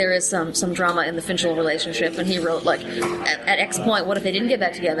is some drama in the Finchel relationship, and he wrote like at X point, what if they didn't get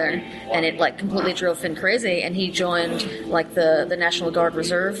back together? And it like completely drove Finn crazy, and he joined like the National Guard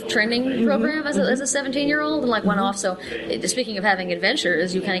Reserve training program as a 17-year-old, and like went off. So speaking of having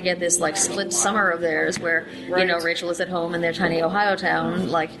adventures, you kind of get this like split summer of theirs where Rachel is at home in their tiny Ohio town,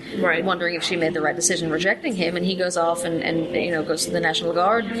 like wondering if she made the right decision rejecting him, and he goes off and goes to the National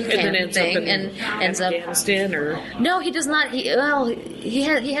Guard camp thing and ends up Afghanistan or no, he does not. He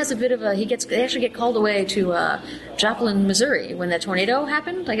has a bit of a. They actually get called away to Joplin, Missouri, when that tornado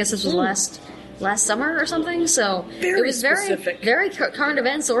happened. I guess this was last summer or something. So it was specific. very current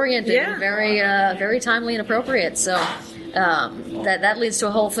events oriented, and very timely and appropriate. So that leads to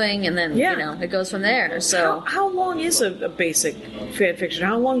a whole thing, and then it goes from there. So how long is a basic fan fiction?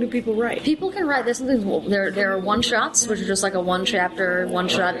 How long do people write? People can write. There are one shots, which are just like a one chapter, one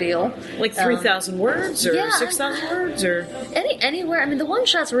shot deal, like 3,000 words or 6,000 words or anywhere. I mean, the one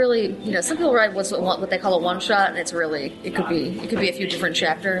shots really, some people write what they call a one shot, and it's really it could be a few different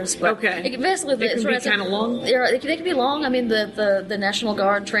chapters. But it can be kind of long. They can be long. I mean, the National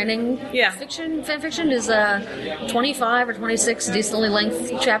Guard training fan fiction is 25 or 26 decently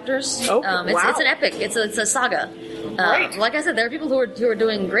length chapters. It's an epic. It's a saga. Right. Like I said, there are people who are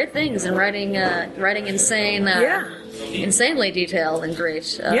doing great things and writing insanely detailed and great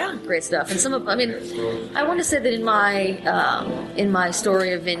stuff. And I want to say that in my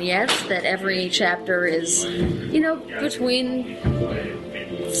story of vignettes, that every chapter is, between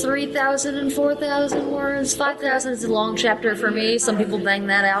 3,000 and 4,000 words. 5,000 is a long chapter for me. Some people bang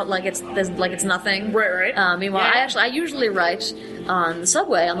that out like it's nothing. Right. Meanwhile, I usually write on the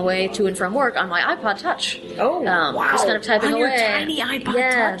subway on the way to and from work on my iPod Touch. Oh, wow! Just kind of typing on away. Your tiny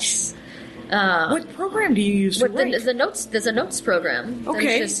iPod Touch. What program do you use to write? There's a notes program.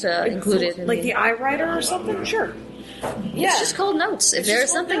 Okay. That's just included. Like the iWriter or something? Sure. Yeah. It's just called Notes. If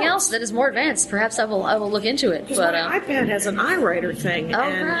there's something else that is more advanced, perhaps I will look into it. But my iPad has an iWriter thing,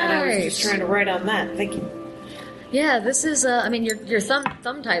 and I was just trying to write on that. Thank you. Yeah, this is. You're thumb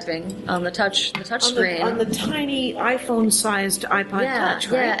typing on the touch screen on the tiny iPhone-sized iPod Touch,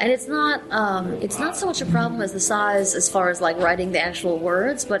 right? Yeah, and it's not so much a problem as the size as far as like writing the actual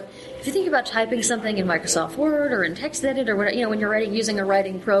words, but if you think about typing something in Microsoft Word or in TextEdit or whatever, when you're using a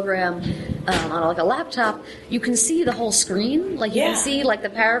writing program on like a laptop, you can see the whole screen. Like you can see like the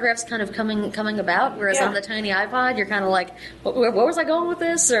paragraphs kind of coming about, whereas on the tiny iPod, you're kind of like, where was I going with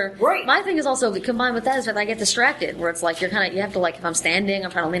this? Or my thing is also combined with that is that I get distracted, where it's like you have to like if I'm standing, I'm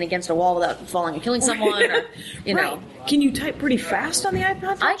trying to lean against a wall without falling and killing someone. Or, know. Can you type pretty fast on the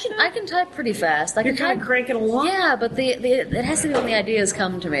iPod Touch? I can type pretty fast. You're kind of cranking along? Yeah, but it has to be when the ideas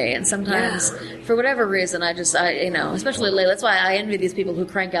come to me. And sometimes, for whatever reason, I especially lately, that's why I envy these people who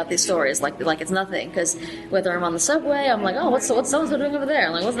crank out these stories like it's nothing. Because whether I'm on the subway, I'm like, oh, what's so-and-so doing over there?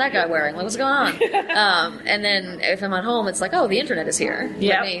 I'm like, what's that guy wearing? Like, what's going on? And then if I'm at home, it's like, oh, the internet is here.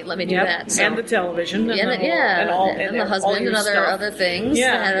 Let me do that. So. And the television. And the husband and other things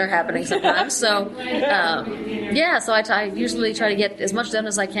that are happening sometimes. So, so I usually try to get as much done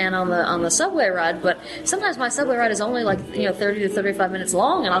as I can on the subway ride, but sometimes my subway ride is only 30 to 35 minutes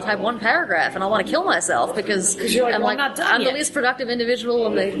long, and I'll type one paragraph, and I want to kill myself because I'm the least productive individual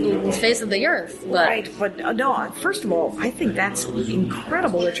on the face of the earth. But. Right, but no. First of all, I think that's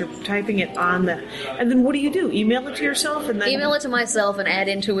incredible that you're typing it on the. And then what do? Email it to yourself, and then email it to myself and add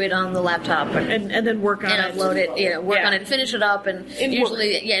into it on the laptop, and then work on it and upload it. On it, and finish it up, and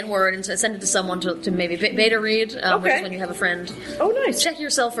usually in Word, and send it to someone to maybe beta read. Which is when you have a friend. Oh, nice. Check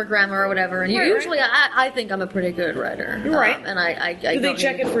yourself for grammar or whatever. And usually, I think I'm a pretty good writer. You're right. And I do they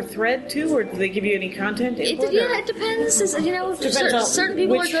check it for thread too, or do they give you any content? It depends. Certain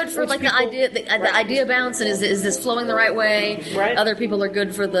people are good for like the idea bounce, and is this flowing the right way? Right. Other people are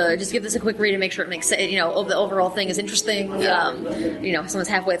good for just give this a quick read and make sure it makes sense. The overall thing is interesting. Someone's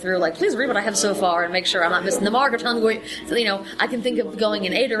halfway through, like, please read what I have so far and make sure I'm not missing the mark or telling me. So, I can think of going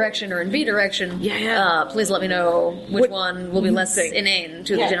in A direction or in B direction. Yeah. Please let me know which one will be less inane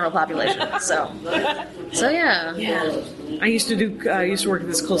to the general population. So yeah. I used to work at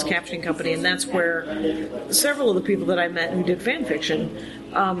this closed captioning company, and that's where several of the people that I met who did fan fiction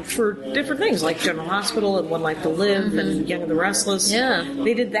for different things, like General Hospital and One Life to Live and Young and the Restless. Yeah,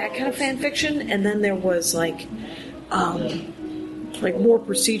 they did that kind of fan fiction, and then there was like more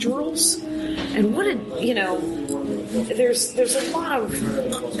procedurals. And there's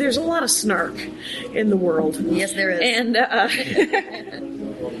a lot of snark in the world. Yes, there is. And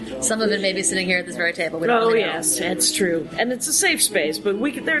some of it may be sitting here at this very table. We don't really know. Yes, it's true, and it's a safe space. But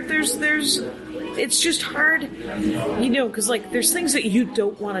there's. It's just hard, because there's things that you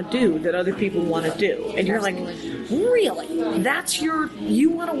don't want to do that other people want to do, and you're like, really? You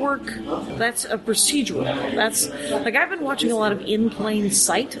want to work? That's a procedural. That's like I've been watching a lot of In Plain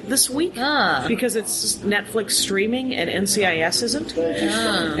Sight this week because it's Netflix streaming and NCIS isn't,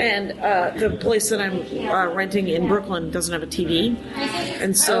 and the place that I'm renting in Brooklyn doesn't have a TV,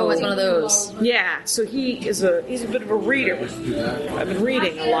 and so it's one of those. Yeah, so he's a bit of a reader. I've been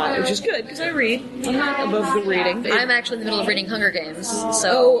reading a lot, which is good because I read. I'm not above the reading. I'm actually in the middle of reading Hunger Games,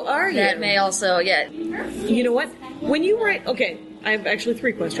 so are you? That may also, You know what? When you write, okay, I have actually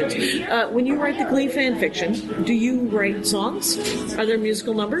 3 questions. When you write the Glee fan fiction, do you write songs? Are there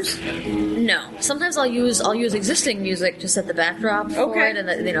musical numbers? No. Sometimes I'll use existing music to set the backdrop for it, and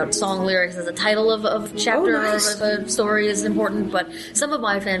the song lyrics as the title of chapter or of a story is important. But some of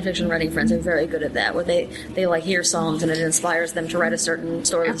my fan fiction writing friends are very good at that, where they like hear songs and it inspires them to write a certain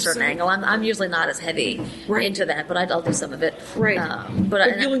story with a certain angle. I'm usually not as heavy into that, but I'll do some of it. Right.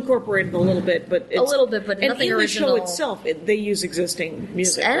 But you'll incorporate it a little bit, but nothing original. In the show itself, they use existing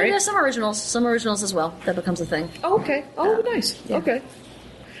music, and right? there's some originals as well. That becomes a thing. Oh, okay. Nice. Yeah.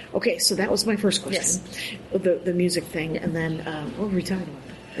 Okay, so that was my first question. Yes. The music thing, and then what were we talking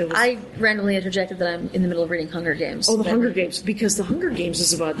about? I randomly interjected that I'm in the middle of reading Hunger Games. Oh, the Hunger Games, because the Hunger Games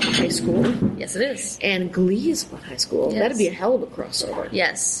is about high school. Yes, it is. And Glee is about high school. Yes. That'd be a hell of a crossover.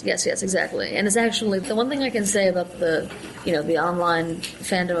 Yes, exactly. And it's actually the one thing I can say about the online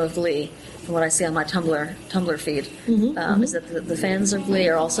fandom of Glee, from what I see on my Tumblr feed, is that the fans of Glee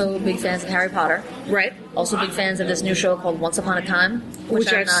are also big fans of Harry Potter. Right. Also big fans of this new show called Once Upon a Time,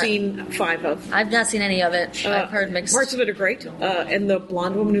 which I've seen 5 of. I've not seen any of it. I've heard mixed. Parts of it are great. And the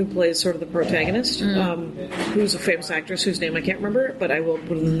blonde woman who plays sort of the protagonist, who's a famous actress whose name I can't remember, but I will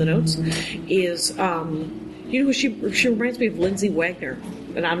put it in the notes, is, she reminds me of Lindsay Wagner.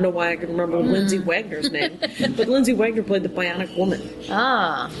 And I don't know why I can remember Lindsay Wagner's name, but Lindsay Wagner played the Bionic Woman.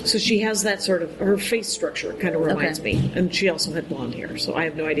 So she has that sort of, her face structure kind of reminds me. And she also had blonde hair, so I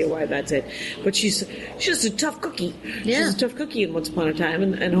have no idea why that's it. But she's just a tough cookie. Yeah. She's a tough cookie in Once Upon a Time,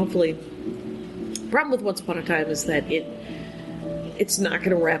 and hopefully, the problem with Once Upon a Time is that it's not going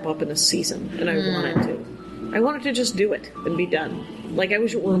to wrap up in a season, and I want it to. I want it to just do it and be done. Like, I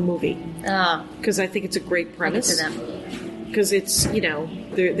wish it were a movie. Because I think it's a great premise. Because it's,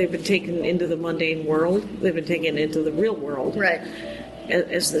 they've been taken into the mundane world. They've been taken into the real world. Right.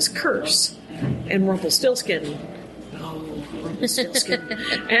 As this curse. And Rumpelstiltskin.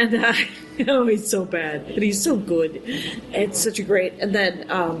 And, he's so bad. And he's so good. It's such a great... And then...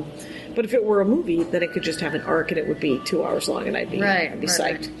 but if it were a movie, then it could just have an arc and it would be 2 hours long and I'd be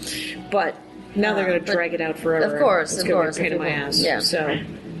psyched. Right. But now they're going to drag it out forever. Of course. It's going to be a pain in my ass. Yeah. So...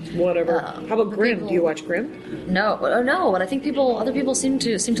 Whatever. How about Grimm? Do you watch Grimm? No, but I think other people seem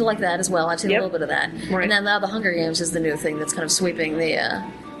to like that as well. I've seen a little bit of that. Right. And then now the Hunger Games is the new thing that's kind of sweeping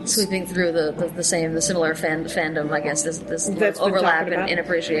through the similar fandom. I guess this overlap in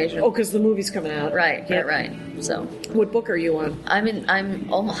appreciation. Oh, because the movie's coming out. Right. So, what book are you on?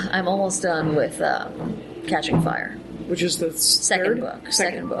 I'm almost done with Catching Fire. Which is the second book.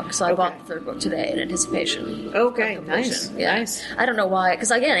 So I bought the third book today in anticipation. Okay, nice. Yeah. Nice. I don't know why, because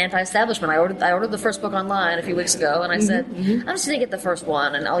again, anti-establishment. I ordered the first book online a few weeks ago, and I said, I'm just going to get the first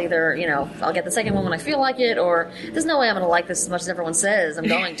one, and I'll either, I'll get the second one when I feel like it, or there's no way I'm going to like this as much as everyone says I'm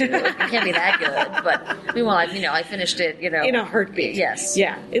going to. It can't be that good. But meanwhile, I finished it, in a heartbeat. Yes.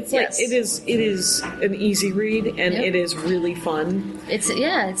 Yeah. It's like it is an easy read, and it is really fun. It's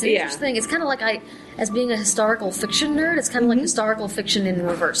interesting. It's kind of like as being a historical fiction nerd, it's kind of like historical fiction in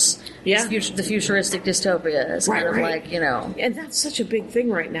reverse. Yeah. The futuristic dystopia is kind of like, And that's such a big thing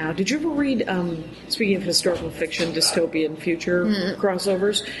right now. Did you ever read, speaking of historical fiction, dystopian future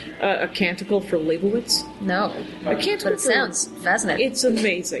crossovers, A Canticle for Leibowitz? No. A Canticle but it sounds fascinating. It's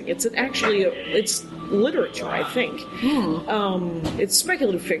amazing. It's it's literature, I think. It's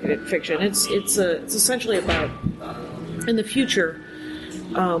speculative fiction. It's essentially about, in the future,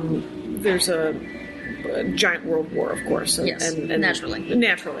 there's a giant world war, of course, and naturally,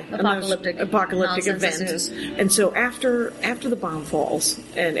 apocalyptic events. And so after the bomb falls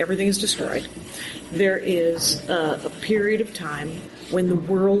and everything is destroyed, there is a period of time when the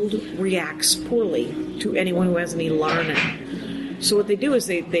world reacts poorly to anyone who has any learning. So what they do is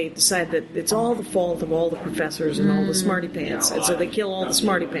they decide that it's all the fault of all the professors and all the smarty pants, and so they kill all the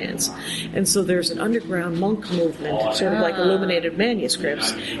smarty pants. And so there's an underground monk movement, sort of like illuminated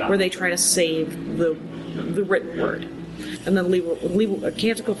manuscripts, where they try to save the written word. And then A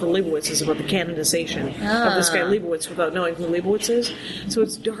Canticle for Leibowitz is about the canonization of this guy Leibowitz without knowing who Leibowitz is. So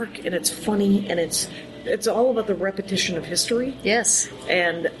it's dark and it's funny and it's all about the repetition of history. Yes.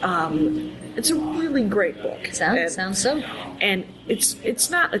 And it's a really great book. Sounds so. And it's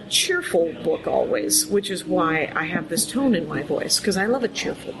not a cheerful book always, which is why I have this tone in my voice, because I love a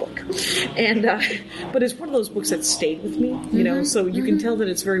cheerful book. And but it's one of those books that stayed with me, so you can tell that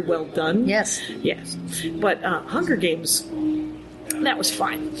it's very well done. Yes. But Hunger Games, that was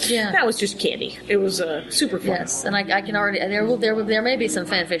fine. Yeah. That was just candy. It was super fun. Yes, and I can already there may be some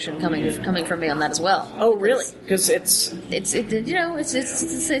fan fiction coming from me on that as well. Oh, really? Because it's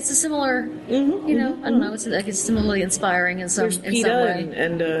a similar I don't know, it's similarly inspiring in some there's way. PETA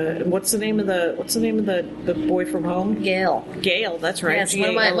and what's the name of the boy from home? Gale, that's right. Yes, one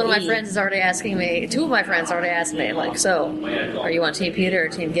of my friends is already asking me. Two of my friends already asked me, like, so are you on Team PETA or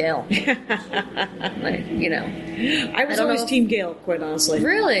Team Gale? I was always Team Gale, quite honestly.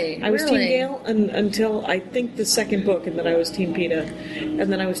 Really? I was Team Gale until I think the second book, and then I was Team PETA,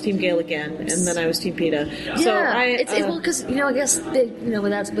 and then I was Team Gale again, and then I was Team PETA. Yeah, so because I guess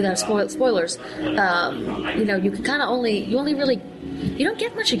without spoilers, you can kind of you don't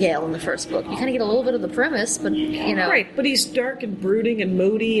get much of Gale in the first book. You kind of get a little bit of the premise, but right. But he's dark and brooding and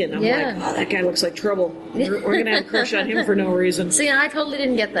moody, and I'm like, oh, that guy looks like trouble. We're gonna have a crush on him for no reason. See, and I totally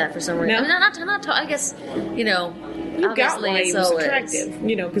didn't get that for some reason. No? I mean, not. I guess You got why he was attractive,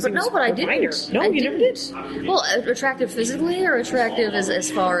 because he was but I a didn't. writer. No, you never did. Well, attractive physically, or attractive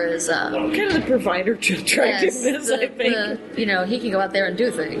as far as kind of the provider attractiveness. I think he can go out there and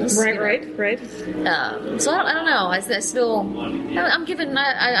do things. Right. So I don't know. I still, I'm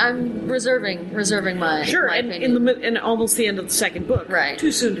reserving my my opinion. in almost the end of the second book. Right.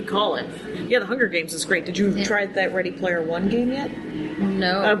 Too soon to call it. Yeah, the Hunger Games is great. Did you try that Ready Player One game yet?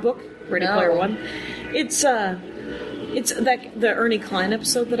 No. Book Ready Player One. It's the Ernie Klein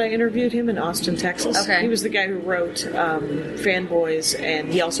episode that I interviewed him in Austin, Texas. Okay. He was the guy who wrote Fanboys, and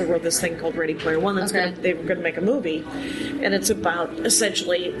he also wrote this thing called Ready Player One. They were going to make a movie, and it's about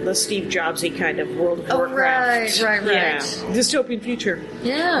essentially the Steve Jobsy kind of World of Warcraft. Right. Yeah, dystopian future.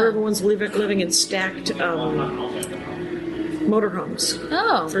 Yeah, where everyone's living in stacked motorhomes.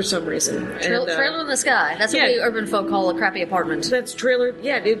 Oh, for some reason. Trailer in the sky. That's what we urban folk call a crappy apartment. That's trailer.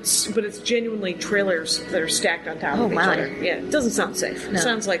 Yeah, it's genuinely trailers that are stacked on top of each other. Yeah, it doesn't sound safe. No. It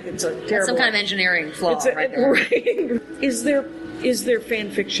sounds like it's a terrible. That's some kind of engineering flaw right there. Right. Is there fan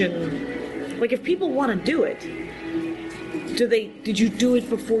fiction? Like, if people want to do it, did you do it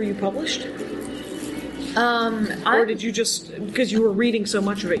before you published? Or did you just, because you were reading so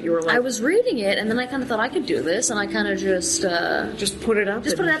much of it, you were like... I was reading it, and then I kind of thought I could do this, and I kind of just put it up?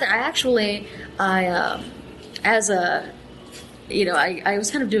 Just put it out there. I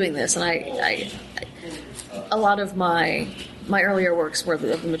was kind of doing this, and I a lot of my earlier works were of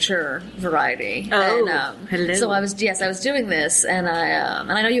the mature variety. Oh, and, hello. So I was doing this, and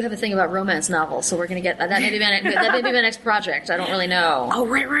I know you have a thing about romance novels, so we're going to get that. May be my next project. I don't really know. Oh,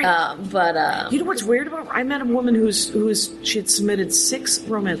 right. But you know what's weird about? I met a woman she had submitted 6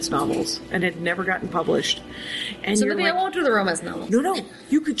 romance novels and had never gotten published. And so maybe I won't do the romance novels. No,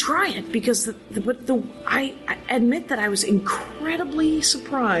 you could try it, because I admit that I was incredibly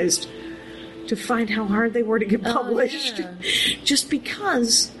surprised to find how hard they were to get published. Yeah. Just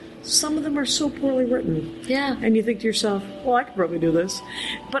because some of them are so poorly written. Yeah. And you think to yourself, well, I could probably do this.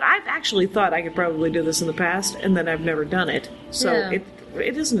 But I've actually thought I could probably do this in the past, and then I've never done it. So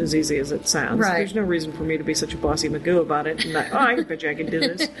it isn't as easy as it sounds. Right. There's no reason for me to be such a bossy Magoo about it. And I bet you I can do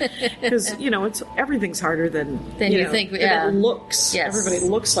this. Because, everything's harder than you think. Yeah. It looks. Yes. Everybody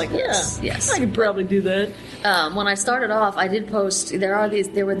looks like, yes. I could probably do that. When I started off, I did post. There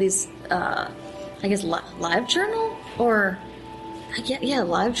were these. I guess live journal or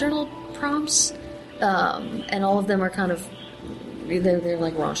live journal prompts, and all of them are kind of they're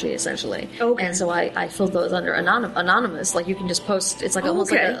like raunchy essentially. Okay. And so I filled those under anonymous. Like, you can just post. It's like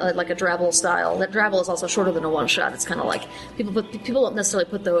almost like a Drabble style. That Drabble is also shorter than a one shot. It's kind of like people don't necessarily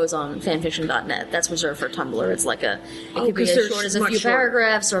put those on fanfiction.net. That's reserved for Tumblr. It's like it could be as short as a few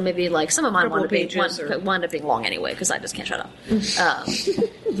paragraphs, or maybe like some of mine wind up being long anyway, because I just can't shut up.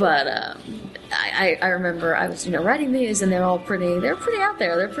 But I remember I was writing these, and they're pretty out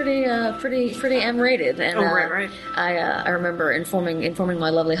there. They're pretty M-rated. And right. I remember informing my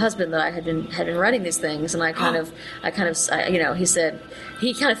lovely husband that I had been writing these things, and I kind of he said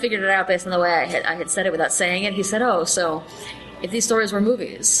he kind of figured it out based on the way I had said it without saying it. He said, "Oh, so if these stories were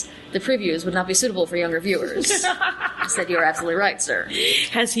movies, the previews would not be suitable for younger viewers." I said, "You're absolutely right, sir."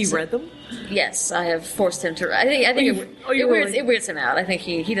 Has he read them? Yes, I have forced him to. I think it weirds him out. I think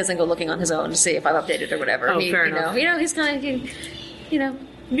he doesn't go looking on his own to see if I've updated or whatever. Oh, fair enough. He's kind of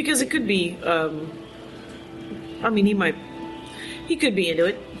because it could be. He could be into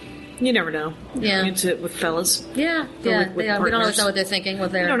it. You never know. Yeah. Into it with fellas. Yeah. We don't always know what they're thinking. We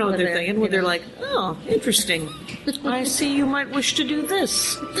don't know what they're thinking. What they're like, oh, interesting. I see you might wish to do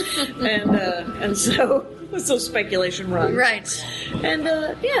this. And so speculation runs. Right. And,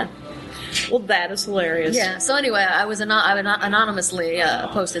 Well, that is hilarious. Yeah. So anyway, I anonymously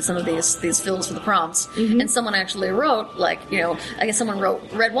posted some of these fills for the prompts, and someone actually wrote, like, I guess someone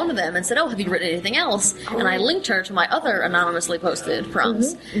read one of them and said, "Oh, have you written anything else?" And I linked her to my other anonymously posted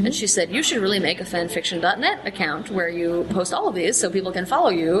prompts, and she said, "You should really make a fanfiction.net account where you post all of these so people can follow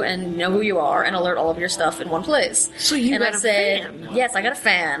you and know who you are and alert all of your stuff in one place." So you and got I a said, fan. "Yes, I got a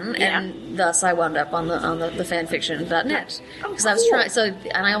fan," and thus I wound up on the fanfiction.net because I was trying. So,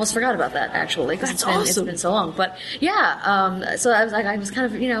 and I almost forgot about that actually because it's been so long. But yeah, so I was kind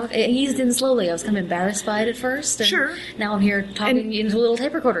of eased in slowly. I was kind of embarrassed by it at first. And Sure. Now I'm here talking into a little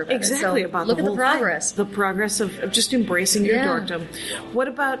tape recorder about Exactly it. So about look the at whole the progress. thing. The progress of just embracing your dorkdom. What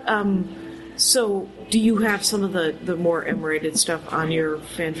about so do you have some of the more M-rated stuff on your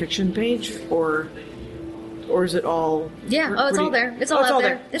fanfiction page, or is it all? Yeah. Oh, it's all there. It's all out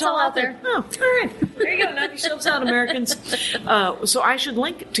there. It's all out there. Oh, all right. There you go. Knock yourselves out, Americans. So I should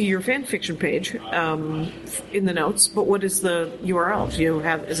link to your fanfiction page in the notes. But what is the URL? Do you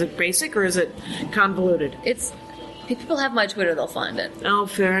have? Is it basic or is it convoluted? If people have my Twitter, they'll find it. Oh,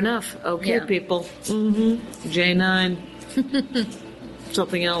 fair enough. Okay, Yeah. people. J9.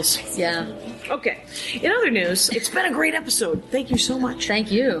 Something else. Yeah. Okay. In other news, it's been a great episode. Thank you so much.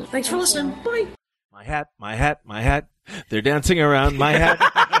 Thank you. Thanks for listening. Bye. My hat, my hat, my hat. They're dancing around my hat.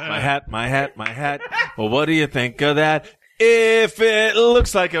 My hat, my hat, my hat. Well, what do you think of that? If it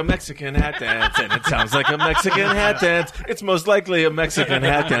looks like a Mexican hat dance and it sounds like a Mexican hat dance, it's most likely a Mexican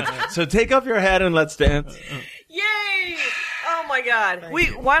hat dance. So take off your hat and let's dance. Yay! Oh my God.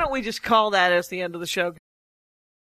 Why don't we just call that as the end of the show?